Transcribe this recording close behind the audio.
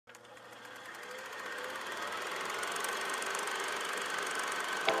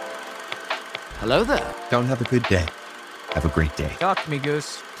Hello there. Don't have a good day. Have a great day. Talk to me,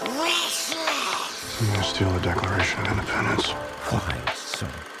 Goose. I'm gonna steal the Declaration of Independence. Why so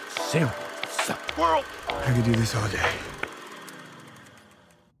serious? Squirrel! I could do this all day.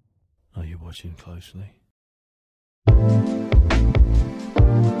 Are you watching closely?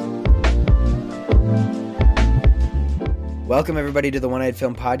 Welcome, everybody, to the One-Eyed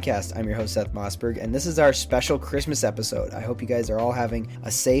Film Podcast. I'm your host, Seth Mossberg, and this is our special Christmas episode. I hope you guys are all having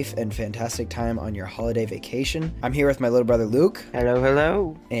a safe and fantastic time on your holiday vacation. I'm here with my little brother, Luke. Hello,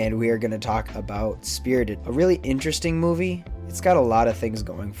 hello. And we are going to talk about Spirited, a really interesting movie. It's got a lot of things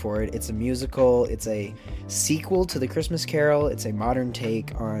going for it. It's a musical, it's a sequel to The Christmas Carol, it's a modern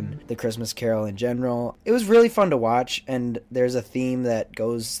take on The Christmas Carol in general. It was really fun to watch, and there's a theme that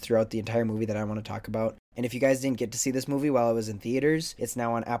goes throughout the entire movie that I want to talk about. And if you guys didn't get to see this movie while it was in theaters, it's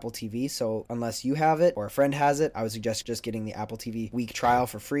now on Apple TV, so unless you have it or a friend has it, I would suggest just getting the Apple TV week trial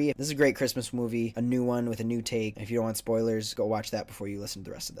for free. This is a great Christmas movie, a new one with a new take. If you don't want spoilers, go watch that before you listen to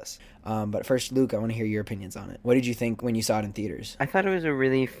the rest of this. But first, Luke, I want to hear your opinions on it. What did you think when you saw it in theaters? I thought it was a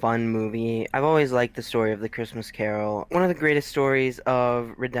really fun movie. I've always liked the story of The Christmas Carol. One of the greatest stories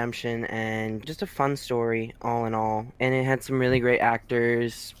of redemption and just a fun story all in all. And it had some really great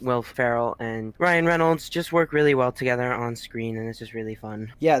actors. Will Ferrell and Ryan Reynolds just work really well together on screen, and it's just really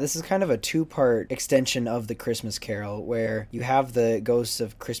fun. Yeah, this is kind of a two-part extension of The Christmas Carol, where you have the ghosts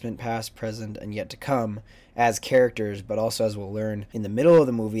of Christmas past, present, and yet to come as characters, but also, as we'll learn in the middle of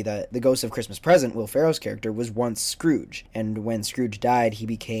the movie, that the ghost of Christmas present, Will Ferrell's character, was once Scrooge. And when Scrooge died, he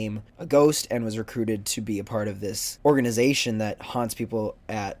became a ghost and was recruited to be a part of this organization that haunts people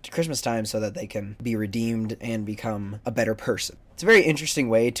at Christmas time so that they can be redeemed and become a better person. It's a very interesting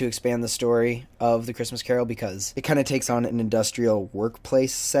way to expand the story of The Christmas Carol because it kind of takes on an industrial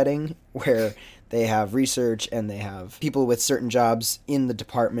workplace setting where they have research and they have people with certain jobs in the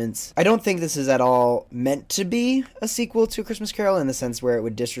departments. I don't think this is at all meant to be a sequel to A Christmas Carol in the sense where it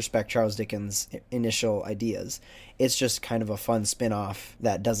would disrespect Charles Dickens' initial ideas. It's just kind of a fun spin-off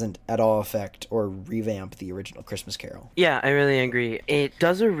that doesn't at all affect or revamp the original Christmas Carol. Yeah, I really agree. It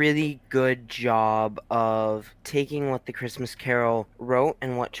does a really good job of taking what the Christmas Carol wrote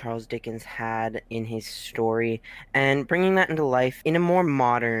and what Charles Dickens had in his story and bringing that into life in a more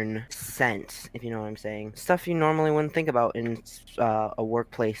modern sense, if you know what I'm saying. Stuff you normally wouldn't think about in a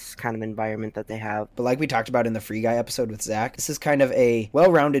workplace kind of environment that they have. But like we talked about in the Free Guy episode with Zach, this is kind of a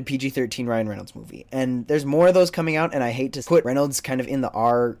well-rounded PG-13 Ryan Reynolds movie. And there's more of those coming out, and I hate to put Reynolds kind of in the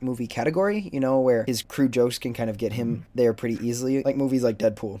R movie category, you know, where his crude jokes can kind of get him there pretty easily. Like movies like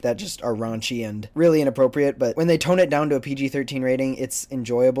Deadpool that just are raunchy and really inappropriate. But when they tone it down to a PG-13 rating, it's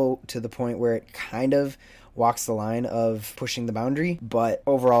enjoyable to the point where it kind of walks the line of pushing the boundary, but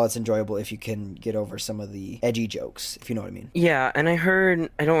overall it's enjoyable if you can get over some of the edgy jokes, if you know what I mean. Yeah, and I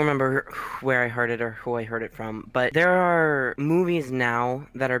don't remember where I heard it or who I heard it from, but there are movies now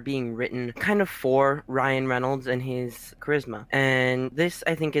that are being written kind of for Ryan Reynolds and his charisma, and this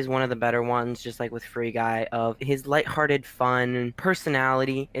I think is one of the better ones, just like with Free Guy, of his lighthearted fun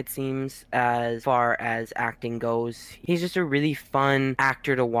personality, it seems, as far as acting goes. He's just a really fun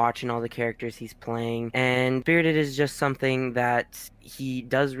actor to watch in all the characters he's playing, and Spirited is just something that he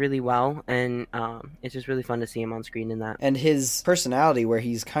does really well, and it's just really fun to see him on screen in that. And his personality, where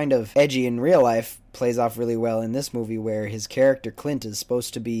he's kind of edgy in real life, plays off really well in this movie, where his character Clint is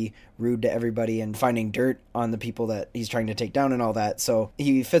supposed to be rude to everybody and finding dirt on the people that he's trying to take down and all that. So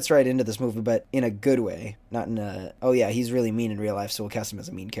he fits right into this movie, but in a good way, not in a, oh yeah, he's really mean in real life, so we'll cast him as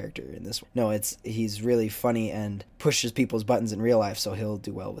a mean character in this one. No, he's really funny and pushes people's buttons in real life, so he'll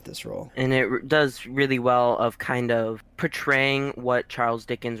do well with this role. And it does really well of kind of portraying what Charles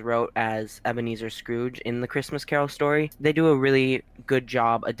Dickens wrote as Ebenezer Scrooge in the Christmas Carol story. They do a really good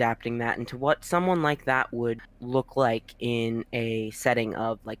job adapting that into what someone like that would look like in a setting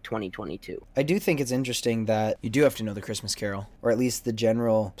of like 2022. I do think it's interesting that you do have to know the Christmas Carol, or at least the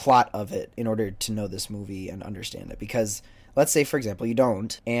general plot of it, in order to know this movie and understand it. Because let's say, for example, you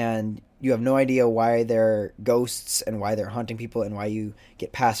don't, and you have no idea why they're ghosts and why they're haunting people and why you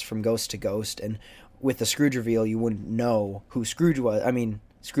get passed from ghost to ghost. And with the Scrooge reveal, you wouldn't know who Scrooge was. I mean,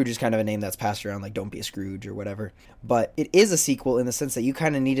 Scrooge is kind of a name that's passed around, like don't be a Scrooge or whatever. But it is a sequel in the sense that you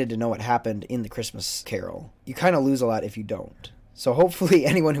kind of needed to know what happened in the Christmas Carol. You kind of lose a lot if you don't. So hopefully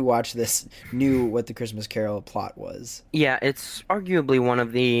anyone who watched this knew what the Christmas Carol plot was. Yeah, it's arguably one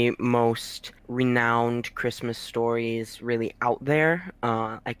of the most renowned Christmas stories really out there.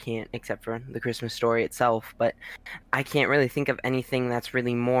 I can't, except for the Christmas Story itself, but I can't really think of anything that's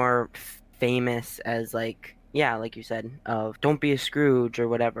really more famous as like yeah, like you said, of don't be a Scrooge or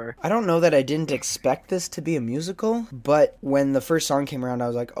whatever. I don't know that I didn't expect this to be a musical, but when the first song came around, I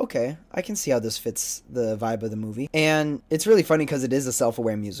was like, okay, I can see how this fits the vibe of the movie. And it's really funny because it is a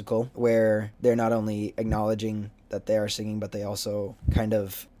self-aware musical where they're not only acknowledging that they are singing, but they also kind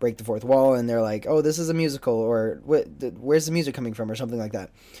of break the fourth wall and they're like, oh, this is a musical, or where's the music coming from, or something like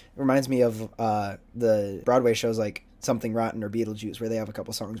that. It reminds me of the Broadway shows like Something Rotten or Beetlejuice, where they have a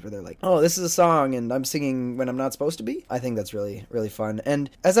couple songs where they're like, oh, this is a song and I'm singing when I'm not supposed to be. I think that's really, really fun.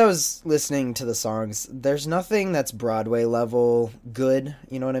 And as I was listening to the songs, there's nothing that's Broadway level good,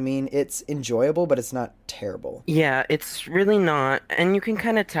 you know what I mean? It's enjoyable, but it's not terrible. Yeah, it's really not, and you can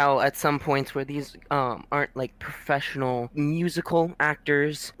kind of tell at some points where these aren't like professional musical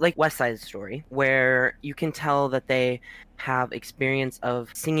actors, like West Side Story, where you can tell that they have experience of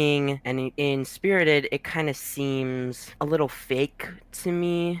singing, and in Spirited it kind of seems a little fake to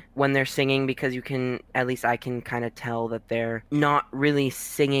me when they're singing, because you can, at least I can kind of tell that they're not really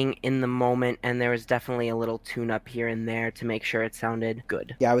singing in the moment, and there was definitely a little tune up here and there to make sure it sounded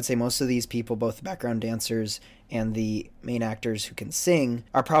good. Yeah, I would say most of these people, both the background dancers and the main actors who can sing,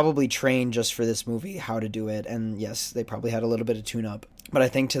 are probably trained just for this movie how to do it, and yes, they probably had a little bit of tune up. But I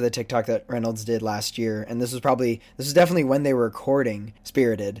think to the TikTok that Reynolds did last year, and this was definitely when they were recording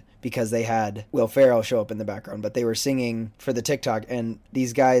Spirited, because they had Will Ferrell show up in the background, but they were singing for the TikTok, and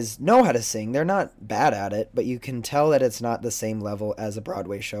these guys know how to sing. They're not bad at it, but you can tell that it's not the same level as a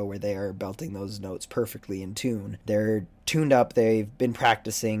Broadway show where they are belting those notes perfectly in tune. They're tuned up, they've been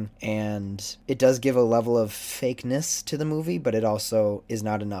practicing, and it does give a level of fakeness to the movie, but it also is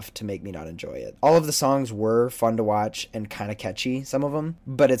not enough to make me not enjoy it. All of the songs were fun to watch and kind of catchy, some of them,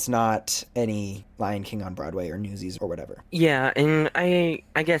 but it's not any Lion King on Broadway or Newsies or whatever. Yeah, and I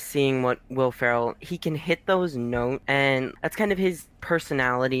guess seeing what Will Ferrell, he can hit those notes, and that's kind of his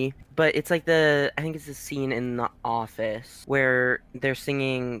personality. But it's like I think it's the scene in The Office where they're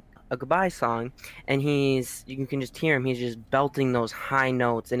singing a goodbye song, and you can just hear him, he's just belting those high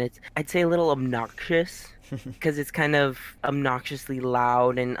notes, and it's, I'd say, a little obnoxious because it's kind of obnoxiously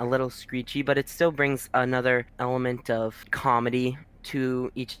loud and a little screechy, but it still brings another element of comedy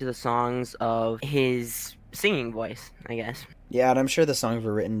to each of the songs of his singing voice, I guess. Yeah, and I'm sure the songs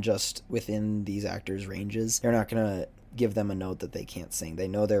were written just within these actors' ranges. They're not gonna give them a note that they can't sing. They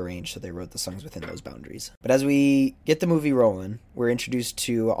know their range, so they wrote the songs within those boundaries. But as we get the movie rolling, we're introduced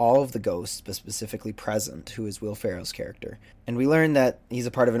to all of the ghosts, but specifically Present, who is Will Ferrell's character. And we learn that he's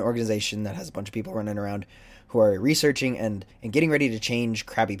a part of an organization that has a bunch of people running around who are researching and getting ready to change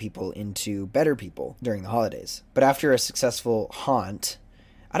crabby people into better people during the holidays. But after a successful haunt,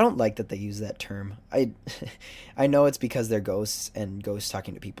 I don't like that they use that term. I know it's because they're ghosts, and ghosts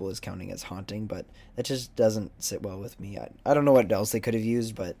talking to people is counting as haunting, but that just doesn't sit well with me. I don't know what else they could have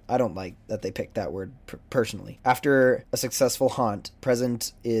used, but I don't like that they picked that word personally. After a successful haunt,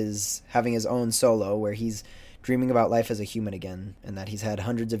 Present is having his own solo where he's dreaming about life as a human again, and that he's had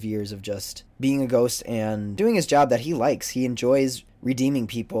hundreds of years of just being a ghost and doing his job that he likes. He enjoys redeeming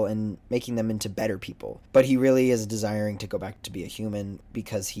people and making them into better people. But he really is desiring to go back to be a human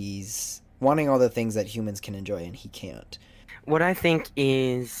because he's wanting all the things that humans can enjoy and he can't. What I think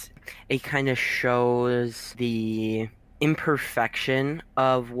is it kind of shows the imperfection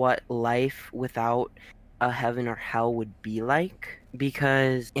of what life without a heaven or hell would be like.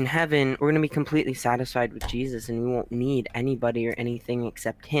 Because in heaven, we're going to be completely satisfied with Jesus, and we won't need anybody or anything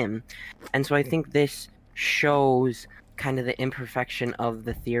except him. And so I think this shows kind of the imperfection of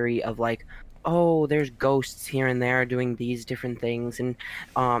the theory of like, oh, there's ghosts here and there doing these different things, and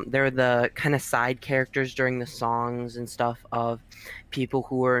they're the kind of side characters during the songs and stuff of people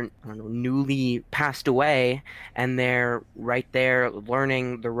who are, I don't know, newly passed away, and they're right there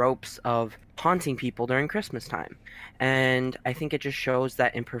learning the ropes of haunting people during Christmas time. And I think it just shows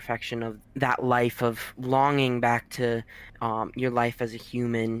that imperfection of that life of longing back to your life as a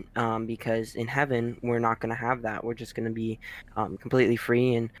human, because in heaven we're not going to have that. We're just going to be completely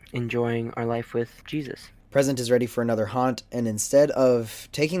free and enjoying our life with Jesus. Present is ready for another haunt, and instead of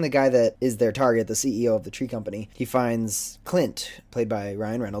taking the guy that is their target, the CEO of the tree company, he finds Clint, played by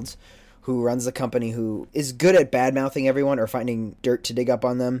Ryan Reynolds, who runs the company, who is good at bad-mouthing everyone or finding dirt to dig up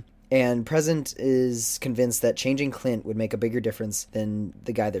on them. And Present is convinced that changing Clint would make a bigger difference than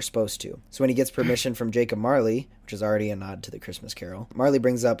the guy they're supposed to. So when he gets permission from Jacob Marley, which is already a nod to the Christmas Carol, Marley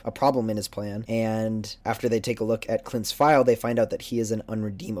brings up a problem in his plan, and after they take a look at Clint's file, they find out that he is an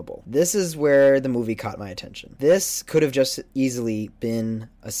unredeemable. This is where the movie caught my attention. This could have just easily been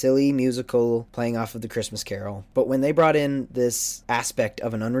a silly musical playing off of the Christmas Carol, but when they brought in this aspect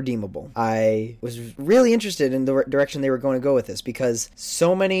of an unredeemable, I was really interested in the direction they were going to go with this, because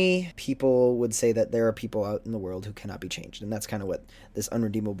so many Ultimately, people would say that there are people out in the world who cannot be changed, and that's kind of what this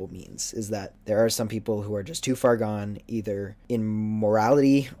unredeemable means, is that there are some people who are just too far gone, either in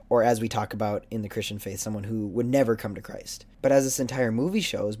morality or, as we talk about in the Christian faith, someone who would never come to Christ. But as this entire movie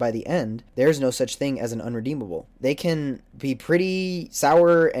shows, by the end, there's no such thing as an unredeemable. They can be pretty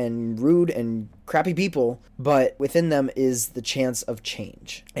sour and rude and crappy people, but within them is the chance of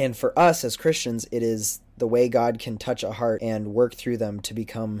change. And for us as Christians, it is the way God can touch a heart and work through them to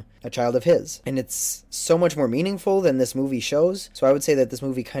become a child of His. And it's so much more meaningful than this movie shows. So I would say that this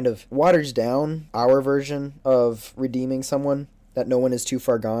movie kind of waters down our version of redeeming someone, that no one is too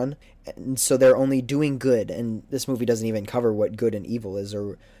far gone. And so they're only doing good. And this movie doesn't even cover what good and evil is,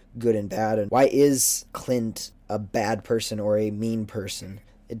 or good and bad. And why is Clint a bad person or a mean person?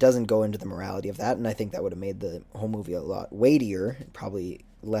 It doesn't go into the morality of that. And I think that would have made the whole movie a lot weightier, probably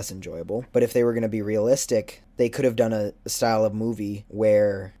less enjoyable. But if they were going to be realistic, they could have done a style of movie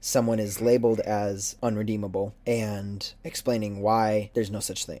where someone is labeled as unredeemable and explaining why there's no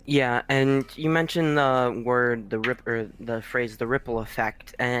such thing. Yeah, and you mentioned the phrase "the ripple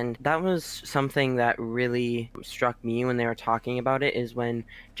effect," and that was something that really struck me when they were talking about it. Is when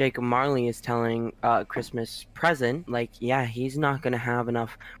Jacob Marley is telling Christmas Present, like, yeah, he's not going to have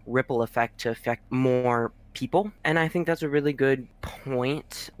enough ripple effect to affect more people. And I think that's a really good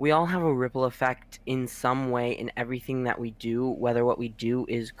point. We all have a ripple effect in some way in everything that we do, whether what we do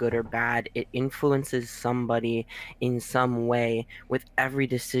is good or bad. It influences somebody in some way with every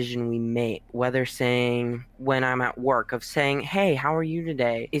decision we make. Whether saying, when I'm at work, of saying, hey, how are you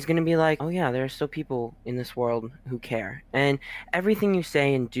today, is going to be like, oh yeah, there are still people in this world who care. And everything you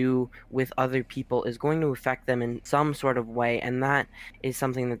say and do with other people is going to affect them in some sort of way. And that is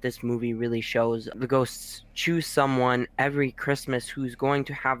something that this movie really shows. The ghosts choose someone every Christmas who's going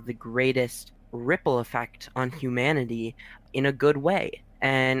to have the greatest ripple effect on humanity in a good way.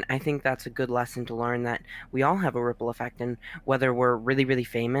 And I think that's a good lesson to learn, that we all have a ripple effect, and whether we're really, really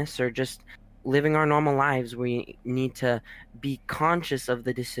famous or just living our normal lives, we need to be conscious of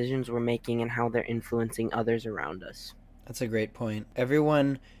the decisions we're making and how they're influencing others around us. That's a great point.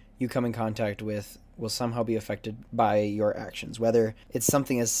 Everyone you come in contact with will somehow be affected by your actions, whether it's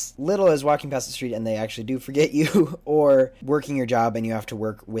something as little as walking past the street and they actually do forget you, or working your job and you have to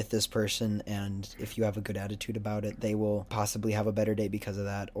work with this person, and if you have a good attitude about it, they will possibly have a better day because of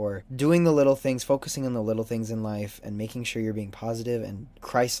that. Or doing the little things, focusing on the little things in life and making sure you're being positive and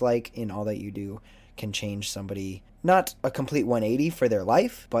Christ-like in all that you do can change somebody. Not a complete 180 for their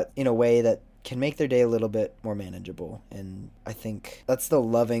life, but in a way that can make their day a little bit more manageable. And I think that's the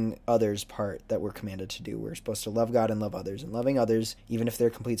loving others part that we're commanded to do. We're supposed to love God and love others, and loving others, even if they're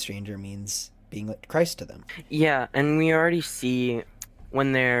a complete stranger, means being like Christ to them. Yeah, and we already see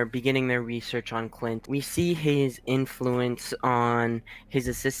when they're beginning their research on Clint, we see his influence on his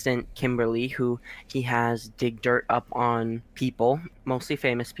assistant Kimberly, who he has dig dirt up on people, mostly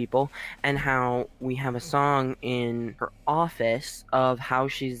famous people, and how we have a song in her office of how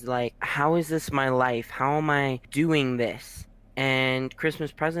she's like, how is this my life? How am I doing this? And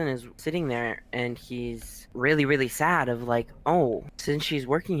Christmas Present is sitting there and he's really, really sad of like, oh, since she's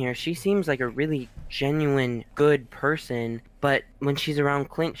working here, she seems like a really genuine, good person. But when she's around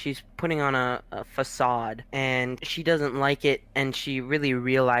Clint, she's putting on a facade and she doesn't like it. And she really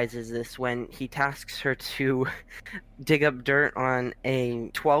realizes this when he tasks her to dig up dirt on a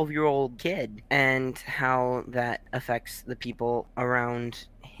 12-year-old kid, and how that affects the people around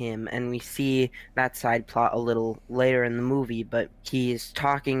him. And we see that side plot a little later in the movie, but he's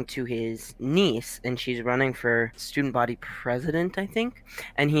talking to his niece and she's running for student body president, I think,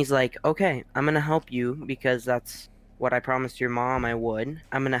 and he's like, okay, I'm gonna help you because that's what I promised your mom I would.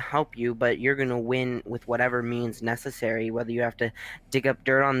 I'm gonna help you, but you're gonna win with whatever means necessary, whether you have to dig up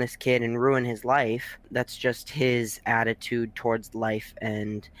dirt on this kid and ruin his life. That's just his attitude towards life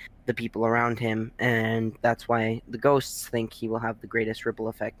and the people around him, and that's why the ghosts think he will have the greatest ripple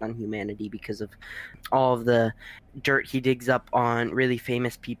effect on humanity, because of all of the dirt he digs up on really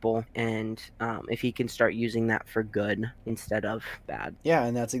famous people, and if he can start using that for good instead of bad. Yeah,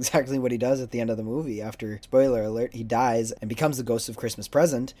 and that's exactly what he does at the end of the movie. After, spoiler alert, he dies and becomes the ghost of Christmas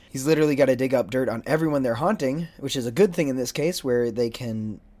Present. He's literally got to dig up dirt on everyone they're haunting, which is a good thing in this case, where they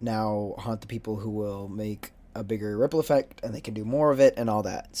can now haunt the people who will make a bigger ripple effect, and they can do more of it and all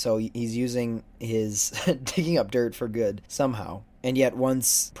that. So he's using his digging up dirt for good somehow. And yet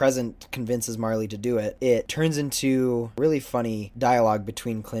once Present convinces Marley to do it, it turns into really funny dialogue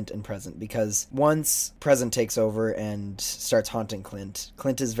between Clint and Present, because once Present takes over and starts haunting Clint,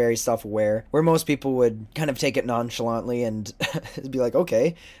 Clint is very self-aware, where most people would kind of take it nonchalantly and be like,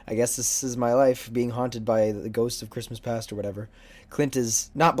 okay, I guess this is my life, being haunted by the ghost of Christmas past or whatever. Clint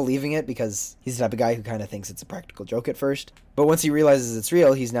is not believing it because he's the type of guy who kind of thinks it's a practical joke at first. But once he realizes it's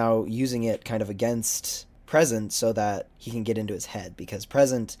real, he's now using it kind of against Present so that he can get into his head, because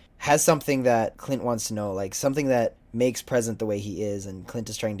Present has something that Clint wants to know, like something that makes Present the way he is, and Clint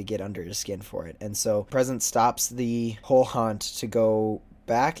is trying to get under his skin for it. And so Present stops the whole haunt to go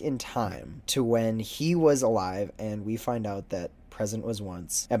back in time to when he was alive, and we find out that Present was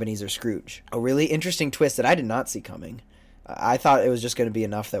once Ebenezer Scrooge. A really interesting twist that I did not see coming. I thought it was just going to be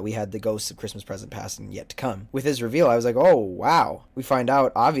enough that we had the ghosts of Christmas Present past and yet to come. With his reveal, I was like, oh, wow. We find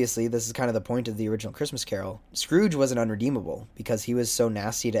out, obviously, this is kind of the point of the original Christmas Carol. Scrooge wasn't unredeemable because he was so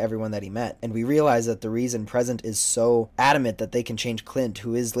nasty to everyone that he met. And we realize that the reason Present is so adamant that they can change Clint,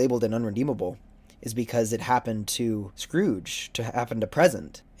 who is labeled an unredeemable, is because it happened to Scrooge, to happen to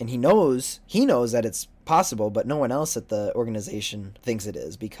Present. And he knows that it's possible, but no one else at the organization thinks it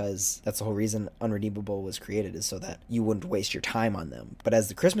is, because that's the whole reason Unredeemable was created, is so that you wouldn't waste your time on them. But as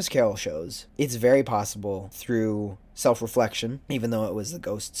the Christmas Carol shows, it's very possible through self-reflection, even though it was the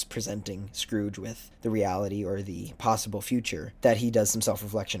ghosts presenting Scrooge with the reality or the possible future, that he does some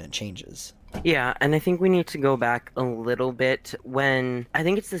self-reflection and changes. Yeah, and I think we need to go back a little bit when, I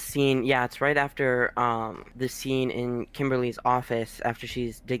think it's the scene, yeah, it's right after the scene in Kimberly's office after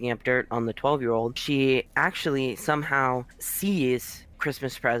she's digging up dirt on the 12-year-old. She actually somehow sees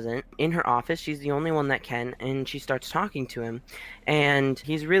Christmas Present in her office. She's the only one that can, and she starts talking to him. And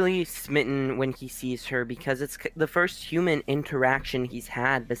he's really smitten when he sees her, because it's the first human interaction he's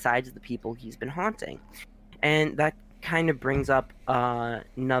had besides the people he's been haunting. And that kind of brings up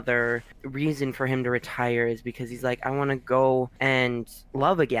another reason for him to retire, is because he's like, I want to go and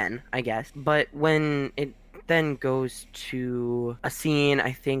love again, I guess. But when it then goes to a scene,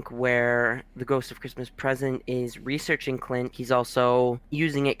 I think, where the ghost of Christmas Present is researching Clint, he's also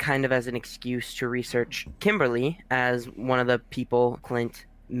using it kind of as an excuse to research Kimberly as one of the people Clint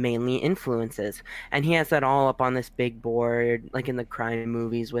mainly influences. And he has that all up on this big board, like in the crime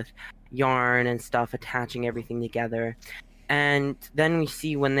movies, with yarn and stuff attaching everything together. And then we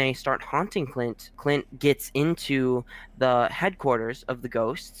see when they start haunting Clint, Clint gets into the headquarters of the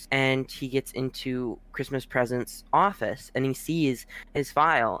ghosts, and he gets into Christmas Present's office, and he sees his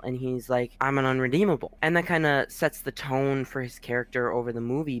file, and he's like, I'm an unredeemable. And that kind of sets the tone for his character over the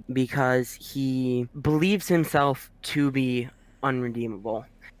movie, because he believes himself to be unredeemable.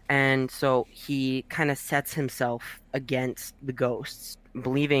 And so he kind of sets himself against the ghosts,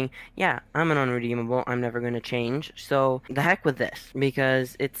 believing, yeah, I'm an unredeemable, I'm never going to change, so the heck with this,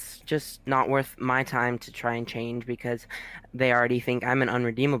 because it's just not worth my time to try and change, because they already think I'm an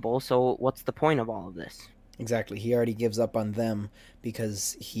unredeemable, so what's the point of all of this? Exactly. He already gives up on them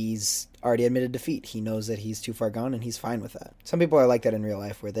because he's already admitted defeat. He knows that he's too far gone, and he's fine with that. Some people are like that in real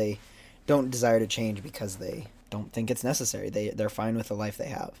life, where they don't desire to change because they don't think it's necessary. They're fine with the life they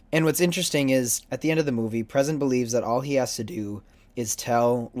have. And what's interesting is, at the end of the movie, Present believes that all he has to do is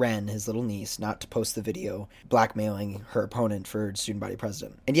tell Ren, his little niece, not to post the video blackmailing her opponent for student body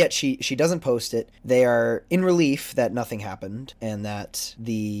president. And yet she doesn't post it. They are in relief that nothing happened, and that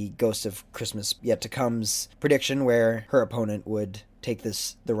the Ghost of Christmas Yet to Come's prediction, where her opponent would take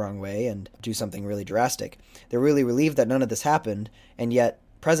this the wrong way and do something really drastic. They're really relieved that none of this happened, and yet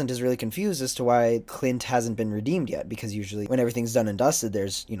Present is really confused as to why Clint hasn't been redeemed yet, because usually when everything's done and dusted,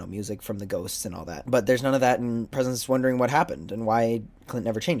 there's, music from the ghosts and all that. But there's none of that, and Present's wondering what happened and why Clint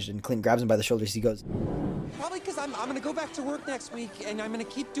never changed. And Clint grabs him by the shoulders. He goes, probably because I'm going to go back to work next week, and I'm going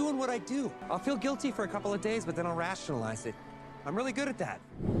to keep doing what I do. I'll feel guilty for a couple of days, but then I'll rationalize it. I'm really good at that.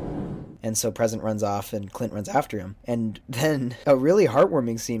 And so Present runs off, and Clint runs after him. And then a really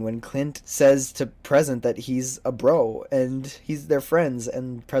heartwarming scene when Clint says to Present that he's a bro and he's their friends,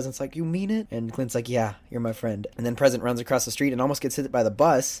 and Present's like, you mean it? And Clint's like, yeah, you're my friend. And then Present runs across the street and almost gets hit by the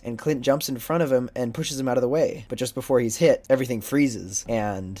bus, and Clint jumps in front of him and pushes him out of the way. But just before he's hit, everything freezes,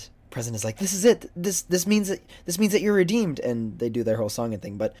 and Present is like, this is it. This means that you're redeemed. And they do their whole song and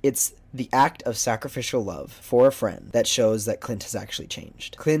thing. But it's the act of sacrificial love for a friend that shows that Clint has actually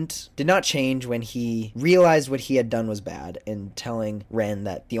changed. Clint did not change when he realized what he had done was bad and telling Ren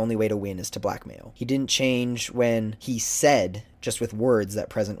that the only way to win is to blackmail. He didn't change when he said just with words that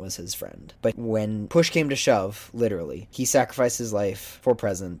Present was his friend. But when push came to shove, literally, he sacrificed his life for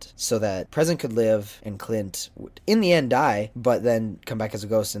Present so that Present could live and Clint would, in the end, die, but then come back as a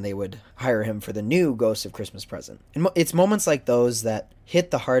ghost and they would hire him for the new Ghost of Christmas Present. And it's moments like those that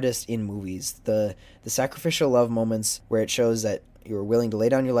hit the hardest in movies. The sacrificial love moments where it shows that you're willing to lay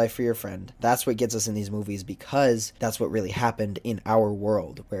down your life for your friend. That's what gets us in these movies, because that's what really happened in our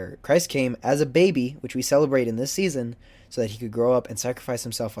world, where Christ came as a baby, which we celebrate in this season, so that he could grow up and sacrifice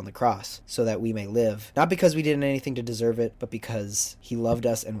himself on the cross so that we may live. Not because we did anything to deserve it, but because he loved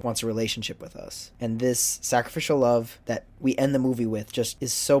us and wants a relationship with us. And this sacrificial love that we end the movie with just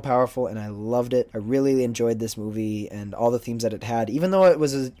is so powerful, and I loved it. I really enjoyed this movie and all the themes that it had. Even though it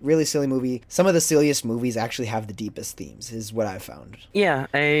was a really silly movie, some of the silliest movies actually have the deepest themes, is what I've found. Yeah,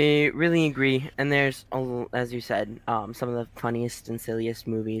 I really agree. And there's, as you said, some of the funniest and silliest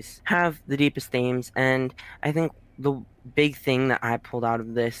movies have the deepest themes, and I think the big thing that I pulled out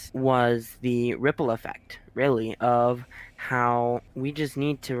of this was the ripple effect, really, of how we just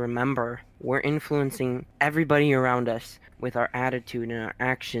need to remember we're influencing everybody around us with our attitude and our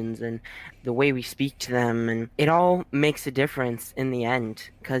actions and the way we speak to them, and it all makes a difference in the end,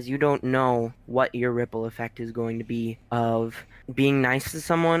 because you don't know what your ripple effect is going to be of being nice to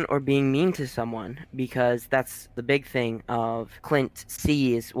someone or being mean to someone, because that's the big thing of Clint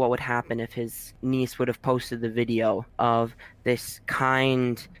sees what would happen if his niece would have posted the video of this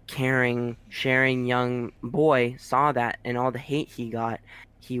kind, caring, sharing young boy saw that, and all the hate he got.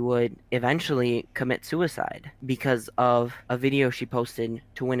 He would eventually commit suicide because of a video she posted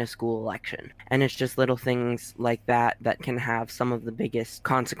to win a school election. And it's just little things like that that can have some of the biggest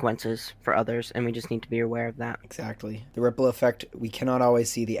consequences for others, and we just need to be aware of that. Exactly. The ripple effect, we cannot always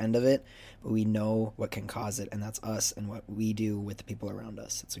see the end of it, but we know what can cause it, and that's us and what we do with the people around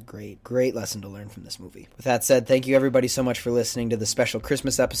us. It's a great, great lesson to learn from this movie. With that said, thank you everybody so much for listening to the special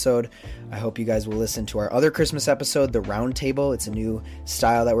Christmas episode. I hope you guys will listen to our other Christmas episode, The Round Table. It's a new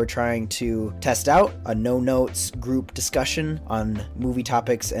style that we're trying to test out, a no-notes group discussion on movie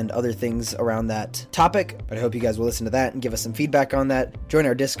topics and other things around that topic. But I hope you guys will listen to that and give us some feedback on that. Join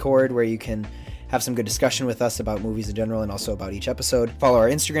our Discord where you can have some good discussion with us about movies in general and also about each episode. Follow our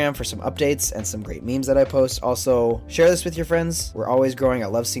Instagram for some updates and some great memes that I post. Also, share this with your friends. We're always growing. I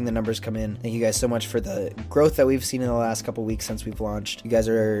love seeing the numbers come in. Thank you guys so much for the growth that we've seen in the last couple weeks since we've launched. You guys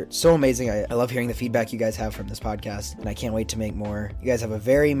are so amazing. I love hearing the feedback you guys have from this podcast, and I can't wait to make more. You guys have a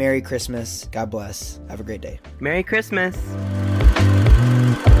very Merry Christmas. God bless. Have a great day. Merry Christmas!